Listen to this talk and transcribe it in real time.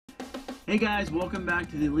Hey guys, welcome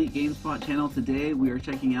back to the Elite GameSpot channel. Today we are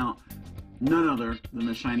checking out none other than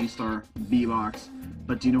the Shiny Star V-Box.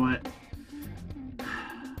 But do you know what?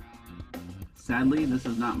 Sadly, this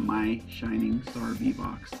is not my Shining Star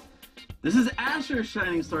V-Box. This is Asher's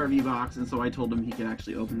Shining Star V-Box, and so I told him he could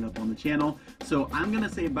actually open it up on the channel. So I'm going to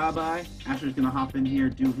say bye-bye. Asher's going to hop in here,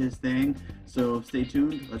 do his thing. So stay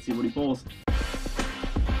tuned. Let's see what he pulls.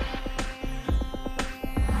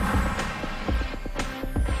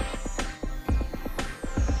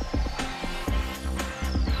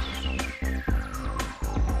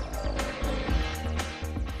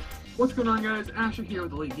 What's going on, guys? Asher here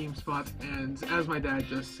with Elite GameSpot, and as my dad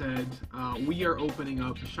just said, we are opening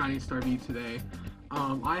up Shiny Star V today.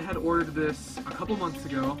 I had ordered this a couple months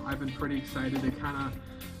ago. I've been pretty excited. It kind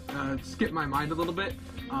of skipped my mind a little bit,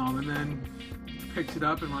 and then picked it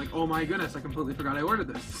up and like, oh my goodness, I completely forgot I ordered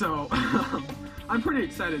this. So I'm pretty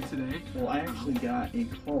excited today. Well, I actually got a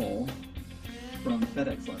call from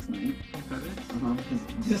FedEx last night. FedEx?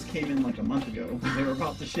 Because this came in like a month ago. They were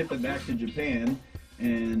about to ship it back to Japan.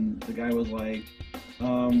 And the guy was like,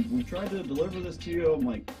 we tried to deliver this to you. I'm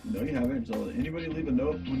like, no, you haven't. So anybody leave a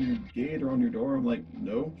note on your gate or on your door? I'm like,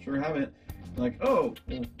 no, sure haven't. Like, oh,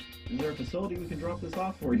 well, is there a facility we can drop this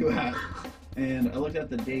off for you at? And I looked at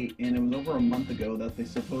the date, and it was over a month ago that they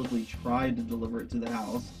supposedly tried to deliver it to the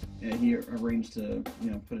house. And he arranged to,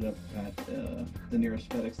 put it up at the nearest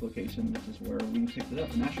FedEx location, which is where we picked it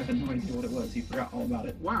up. And Asher had no idea what it was. He forgot all about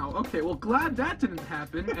it. Wow, okay, well, glad that didn't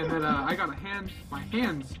happen, and that I got my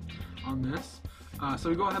hands on this. So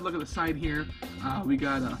we go ahead and look at the side here. We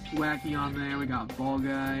got Wacky on there, we got Ball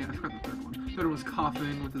Guy, I forgot the third one. The third one was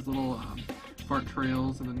Coffin with his little fart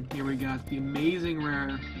trails, and then here we got the amazing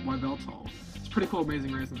rare Yveltal. It's pretty cool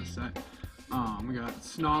amazing rares in this set. We got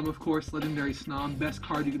Snom, of course, legendary Snom, best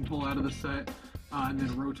card you can pull out of the set, and then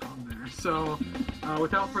Rotom there. So,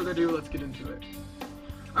 without further ado, let's get into it.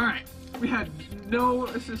 Alright, we had no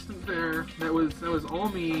assistant there, that was all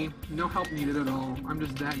me, no help needed at all, I'm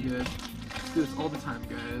just that good. Do this all the time,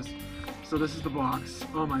 guys. So this is the box.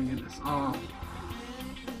 Oh my goodness. Oh.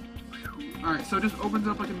 Alright, so it just opens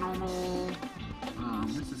up like a normal...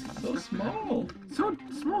 this is so small. So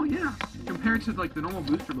small, yeah. Compared to like the normal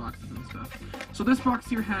booster boxes and stuff. So this box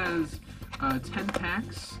here has 10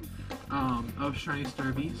 packs of Shiny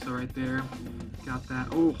Star V. So right there, got that.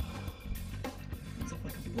 Oh.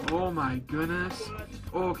 Oh my goodness.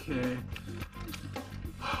 Okay.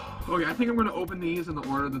 Okay, I think I'm going to open these in the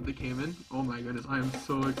order that they came in. Oh my goodness, I am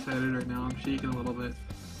so excited right now. I'm shaking a little bit.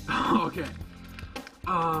 Okay.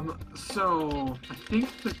 So, I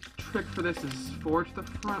think the trick for this is forward to the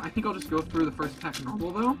front. I think I'll just go through the first pack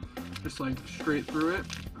normal though. Just like straight through it.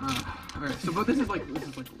 Alright, so, but this is like,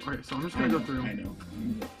 okay, so I'm just going to go through. I know.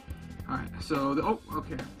 Alright, so,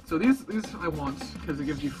 okay. So these I want, because it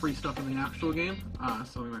gives you free stuff in the actual game.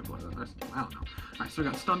 So we might play that. I don't know. Alright, so we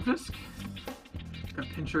got Stunfisk. Got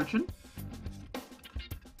Pincurchin,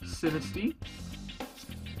 Sinistea,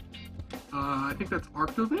 I think that's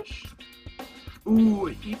Arctovish. Ooh,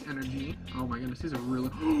 Heat Energy. Oh my goodness, these are really...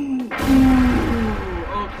 Ooh,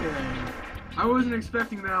 okay. I wasn't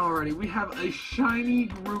expecting that already. We have a shiny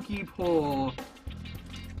Grookey pull.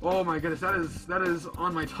 Oh my goodness, that is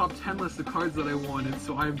on my top 10 list of cards that I wanted,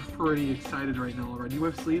 so I'm pretty excited right now already. Do you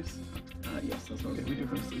have sleeves? Yes, that's okay. We do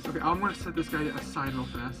have sleeves. Okay, I'm gonna set this guy aside real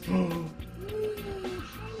fast.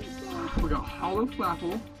 We got Hollow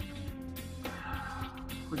Flapple.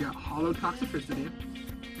 We got Hollow Toxicity.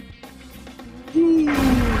 Ooh,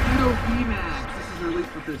 VMAX. This is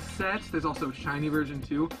released with this set. There's also a shiny version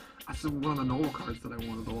too. This is one of the normal cards that I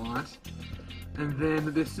wanted a lot. And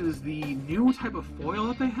then this is the new type of foil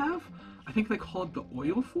that they have. I think they call it the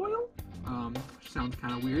oil foil. Which sounds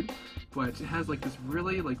kind of weird, but it has like this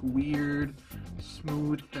really like weird,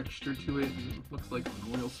 smooth texture to it. And it looks like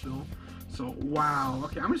an oil spill. So wow.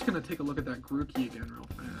 Okay, I'm just gonna take a look at that Grookey again real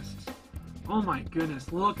fast. Oh my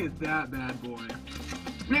goodness, look at that bad boy.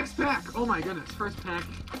 Next pack. Oh my goodness, first pack.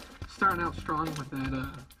 Starting out strong with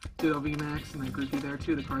that Ditto VMAX and that Grookey there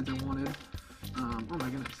too. The cards I wanted. Oh my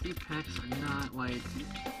goodness, these packs are not like.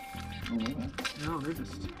 No, they're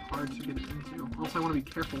just hard to get into. Also, I want to be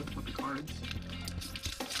careful with the cards.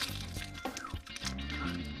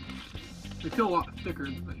 They feel a lot thicker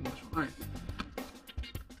than the English one.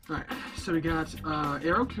 Alright, so we got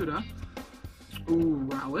Aerocuda. Ooh,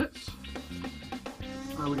 Rowlet.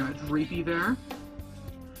 We got Drapey there.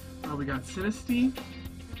 We got Sinistea.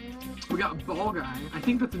 We got Ball Guy. I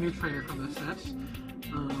think that's a new trainer from this set.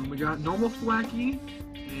 We got Normal Thwacky.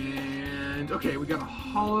 And, okay, we got a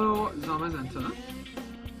Hollow Zamazenta.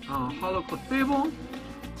 Hollow Clefable.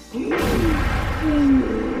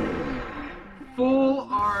 Full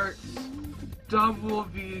hearts. Double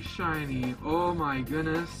V shiny. Oh my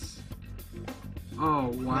goodness. Oh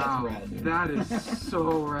wow. That's rad, dude. That is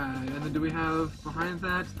so rad. And then do we have behind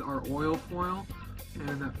that our oil foil?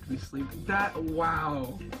 And that could be sleep. That,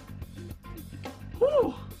 wow.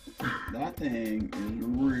 Whew. That thing is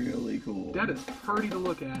really cool. That is pretty to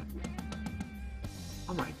look at.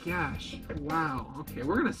 Oh my gosh. Wow. Okay,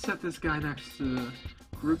 we're gonna set this guy next to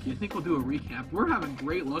Grookey. I think we'll do a recap. We're having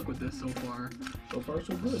great luck with this so far. So far,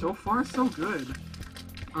 so good. So far, so good.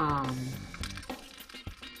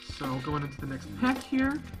 So going into the next pack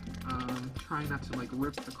here. Trying not to like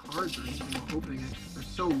rip the cards or anything while opening it. They're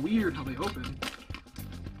so weird how they open.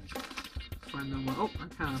 Find them. Oh, I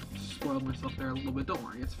kind of spoiled myself there a little bit. Don't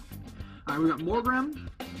worry, it's fine. Alright, we got Morgram,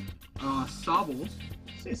 Sobbles.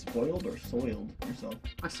 Say spoiled or soiled yourself?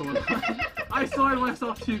 I soiled I soiled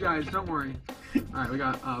myself too, guys. Don't worry. Alright, we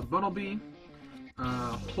got Bunnelby,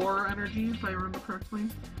 Horror Energy, if I remember correctly.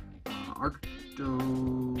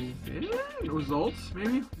 Results,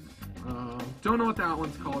 maybe? Don't know what that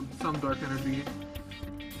one's called. Some Dark Energy.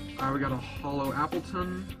 We got a Hollow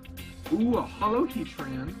Appleton. Ooh, a Hollow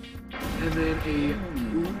Heatran. And then a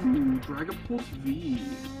Dragapult V.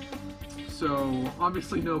 So,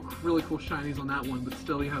 obviously no really cool shinies on that one, but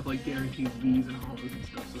still you have like guaranteed Vs and hollows and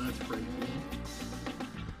stuff, so that's pretty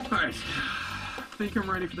cool. Alright, I think I'm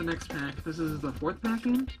ready for the next pack. This is the 4th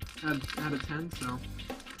packing out of 10, so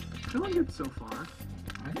feeling good so far.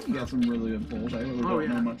 I think you got some really good pulls. I really don't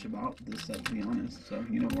know much about this set, to be honest, so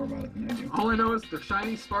you know more about it than I do. All I know is they're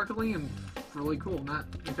shiny, sparkly, and really cool. Not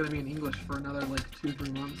going to be in English for another like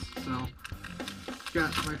 2-3 months, so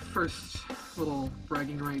got my first little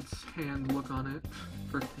bragging rights hand look on it.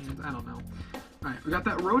 First hand, I don't know. Alright, we got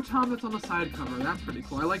that Rotom that's on the side cover. That's pretty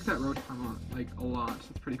cool. I like that Rotom like a lot.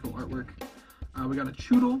 It's pretty cool artwork. We got a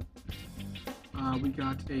Choodle. We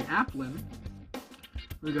got a Applin.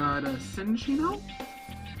 We got a Cinchino.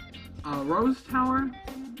 Rose Tower.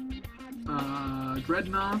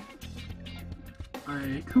 Dreadnought.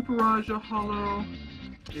 A Kooperaja Hollow.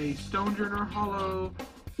 A Stonejourner Hollow.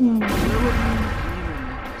 Ooh,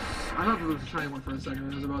 I thought that was a shiny one for a second,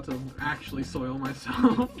 and I was about to actually soil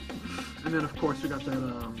myself. And then, of course, we got that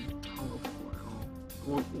hollow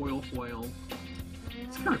foil, oil foil.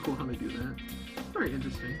 It's kind of cool how they do that. Very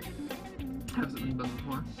interesting. Hasn't been done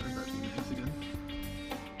before. There's that VMAX again.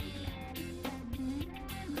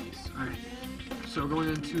 Nice. Alright. So going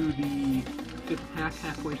into the 5th pack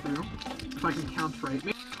halfway through. If I can count right.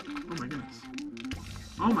 Oh my goodness.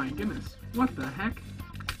 Oh my goodness. What the heck?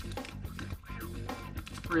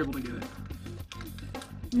 We're able to get it.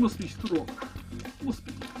 You must be strong. You must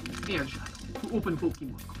be agile to open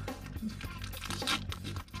Pokemon cards.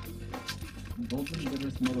 Golden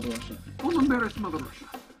Bitter's Mother Russia. Golden Bitter's Mother Russia.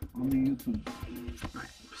 On the YouTube. Alright,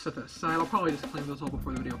 set that aside. I'll probably just claim those all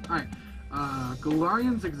before the video. Alright.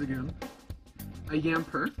 Galarian Zigzagoon. A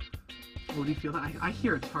Yamper. What do you feel that? I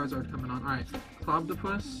hear a Charizard coming on. Alright.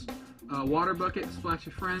 Clobdopus. Water Bucket. Splashy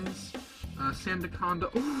Friends. Sandaconda.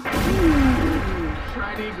 Ooh,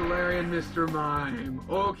 shiny Galarian Mr. Mime.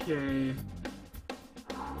 Okay.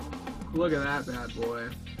 Look at that bad boy.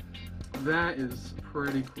 That is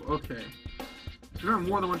pretty cool. Okay. So we have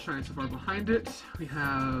more than one shiny so far. Behind it, we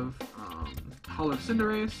have Hollow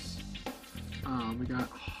Cinderace. We got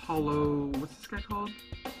Hollow... What's this guy called?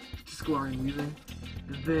 Just Galarian Weezing.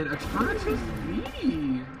 And then Eternatus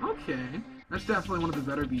V. Okay. That's definitely one of the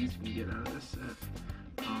better Vs you can get out of this set.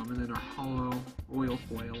 And then our hollow oil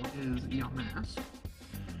foil is Yamask.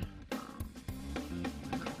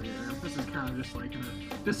 This is kind of just like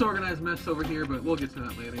a disorganized mess over here, but we'll get to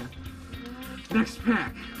that later. Next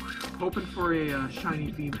pack. Hoping for a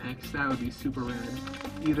shiny VMAX. That would be super rare.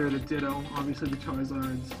 Either the Ditto, obviously the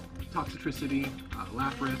Charizards, Toxtricity,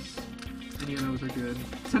 Lapras. Any of those are good.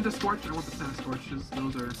 Centiskorch. I want the Centiskorches.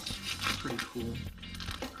 Those are pretty cool.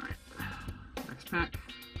 Alright. Next pack.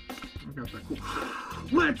 We got that cool.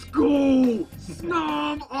 Let's go!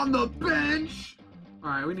 Snom on the bench!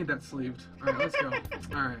 Alright, we need that sleeved. Alright, let's go.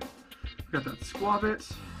 Alright. We got that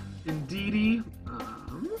Squavit, Indeedee,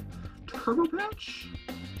 Turbo Patch,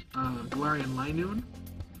 Galarian Linoon,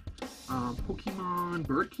 Pokemon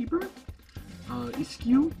Birdkeeper,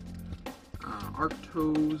 Iskew,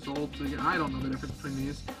 Arctozolt, I don't know the difference between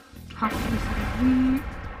these, Toxtricity,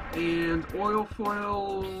 and Oil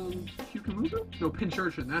Foil Cucamuga? No,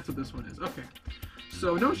 Pincurchin, that's what this one is. Okay.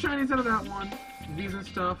 So, no shinies out of that one. These and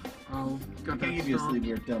stuff. Oh, got that Previously, we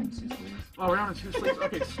were done with 2 sleeves. Oh, we're down to 2 sleeves?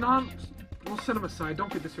 Okay, Snob, we'll set them aside.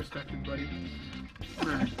 Don't get disrespected, buddy.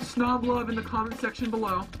 Alright, Snob love in the comment section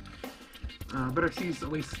below. Better see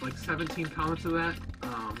at least like 17 comments of that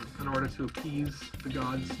in order to appease the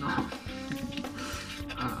god Snob.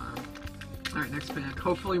 Alright, next pack.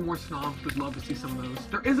 Hopefully more Snob. Would love to see some of those.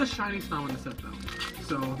 There is a shiny Snob in the set though.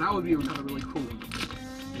 So that would be another really cool one.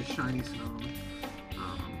 A shiny Snob.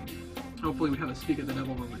 Hopefully we have a Speak of the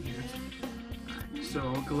Devil moment here. Alright, so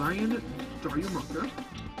Galarian Darumaka,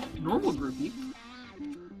 normal Groupie,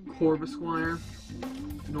 Corvisquire,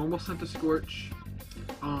 normal Centiskorch,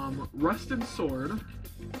 Rusted Sword,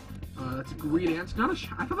 that's a Greedance.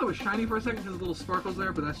 I thought that was shiny for a second because the little sparkles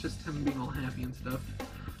there, but that's just him being all happy and stuff.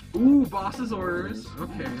 Ooh, Boss's Orders.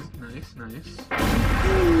 Okay, nice, nice.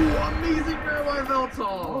 Ooh, amazing rare by Veltal.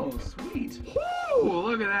 Oh, sweet. Woo,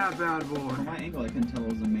 look at that bad boy. From my angle, I can tell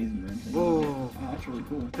it was amazing rare. Oh, that's really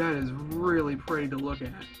cool. That is really pretty to look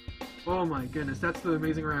at. Oh my goodness, that's the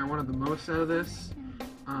amazing rare I wanted the most out of this.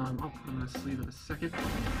 I'll put him in a sleeve in a second.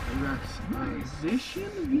 We got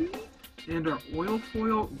Zacian V and our Oil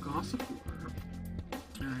Foil Gossifleur.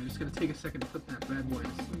 Alright, just gonna take a second to put that bad boy in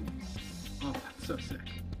a sleeve. Oh, that's so sick.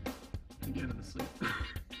 Again in the sleeve.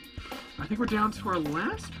 I think we're down to our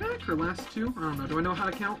last pack, or last two? I don't know. Do I know how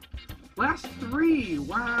to count? Last three!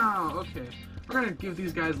 Wow, okay. We're gonna give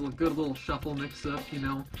these guys a good little shuffle mix-up, you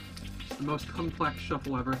know. Just the most complex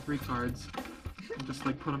shuffle ever. 3 cards. And just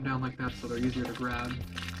like put them down like that so they're easier to grab.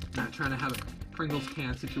 Not trying to have a Pringles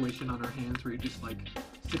can situation on our hands where you're just like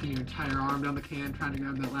sticking your entire arm down the can trying to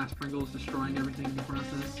grab that last Pringles, destroying everything in the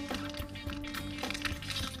process.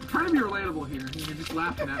 I'm trying to be relatable here, and you're just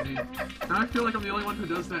laughing at me. Now I feel like I'm the only one who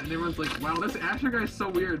does that, and everyone's like, wow, this Asher guy's so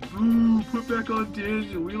weird. Boo, put back on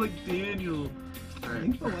Daniel, we like Daniel. Alright. I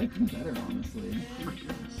think I like him better, honestly. Oh my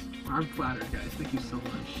goodness. I'm flattered, guys. Thank you so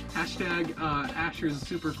much. Hashtag Asher's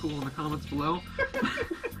super cool in the comments below.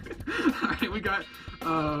 Alright, we got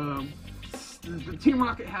Team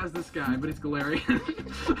Rocket has this guy, but it's Galarian.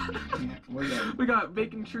 We got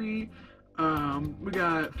Bacon Tree, we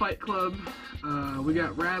got Fight Club, we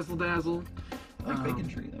got Razzle Dazzle. I like Bacon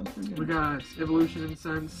Tree, that was pretty good. We got Evolution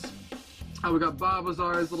Incense. We got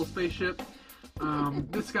Babazar's little spaceship.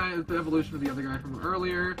 This guy is the evolution of the other guy from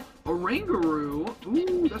earlier. Orangaroo.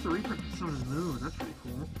 Ooh, that's a reprint of Sun and Moon. That's pretty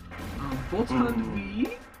cool. Voltund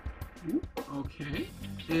V. Ooh, okay.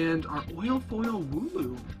 And our Oil Foil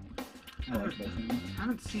Wooloo. I like that thing.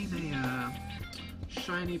 Haven't seen a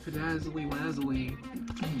shiny Pedazzly Wazzly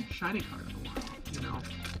shiny card in a while, you know.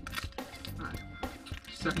 Alright.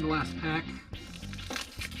 Second to last pack.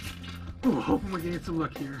 Ooh, hoping we can get some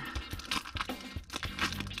luck here.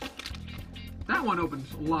 That one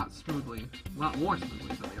opens a lot smoothly. A lot more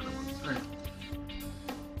smoothly than the other ones.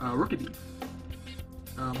 Alright. Rookidee.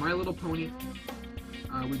 My Little Pony.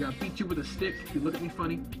 We got Beat You With a Stick, if you look at me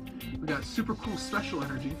funny. We got Super Cool Special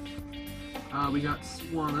Energy. We got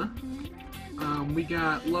Swanna. We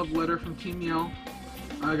got Love Letter from Team Yell.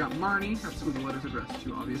 I got Marnie, that's who the letter's addressed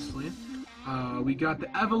to, obviously. We got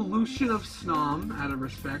the Evolution of Snom, out of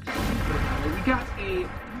respect. We got a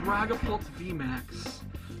Dragapult VMAX,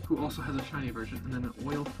 who also has a shiny version, and then an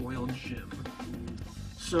Oil Foil Gym.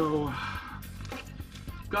 So,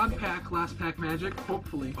 God Pack, Last Pack Magic,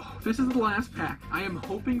 hopefully. This is the last pack. I am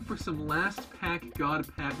hoping for some Last Pack God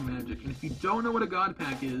Pack Magic. And if you don't know what a God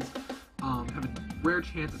Pack is, have a rare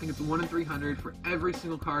chance, I think it's 1 in 300 for every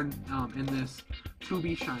single card in this to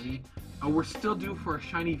be shiny. We're still due for a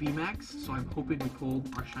shiny VMAX, so I'm hoping we pull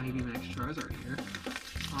our shiny VMAX Charizard here,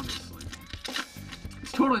 honestly.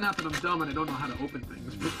 It's totally not that I'm dumb and I don't know how to open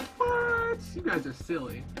things, but what? You guys are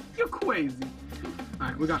silly. You're crazy.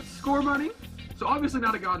 Alright, we got Score Bunny. So obviously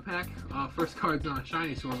not a God Pack. First card's not a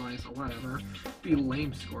shiny Score Bunny, so whatever. Be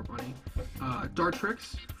lame Score Bunny.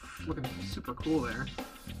 Dartrix. Looking super cool there.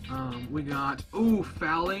 We got, ooh,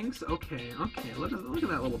 Phalanx. Okay, look at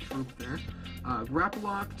that little troop there.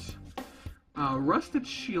 Grapplocked. Rusted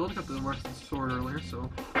Shield. Got the Rusted Sword earlier, so.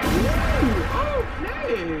 Ooh,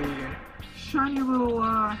 okay! Shiny little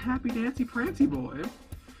Happy Dancy Prancy boy.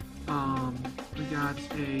 We got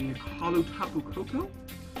a Hollow Tapu Koko,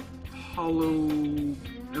 Hollow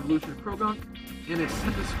Evolution of Croagunk, and a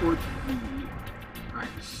Centiskorch V. Alright,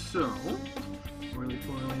 so, really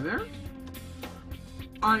foily there.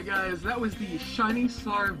 Alright guys, that was the Shiny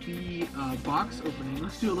Star V box opening.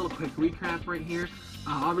 Let's do a little quick recap right here.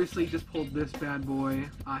 Obviously just pulled this bad boy.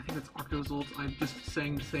 I think it's Arctozolt. I'm just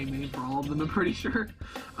saying the same name for all of them, I'm pretty sure.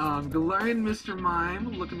 Galarian Mr.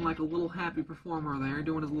 Mime, looking like a little happy performer there,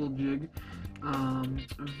 doing his little jig.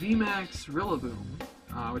 VMAX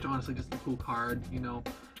Rillaboom, which honestly just a cool card, you know.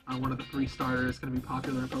 One of the 3 starters, going to be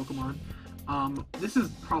popular in Pokemon. This is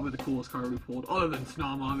probably the coolest card we pulled, other than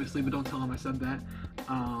Snom, obviously, but don't tell him I said that.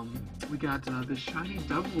 We got this Shiny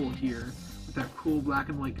Double here. with that cool black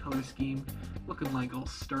and white color scheme, looking like all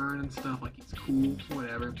stern and stuff, like he's cool,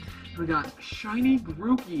 whatever. We got Shiny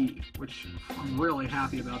Grookey, which I'm really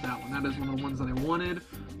happy about that one. That is one of the ones that I wanted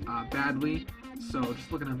badly. So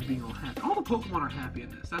just looking at him being all happy. All the Pokemon are happy in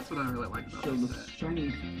this. That's what I really like about So this the set.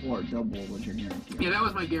 shiny or double was your guarantee? Yeah, that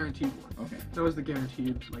was my guaranteed one. Okay. That was the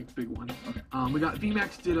guaranteed, like, big one. Okay. We got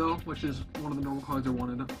VMAX Ditto, which is one of the normal cards I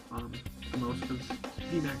wanted the most, because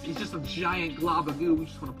VMAX, he's just a giant glob of goo. We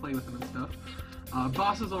just want to play with him and stuff.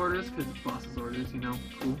 Boss's Orders, because it's Boss's Orders, you know,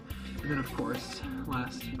 cool. And then, of course,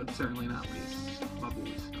 last but certainly not least, my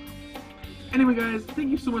boys. Anyway, guys,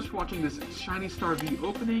 thank you so much for watching this Shiny Star V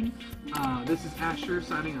opening. This is Asher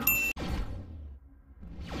signing off.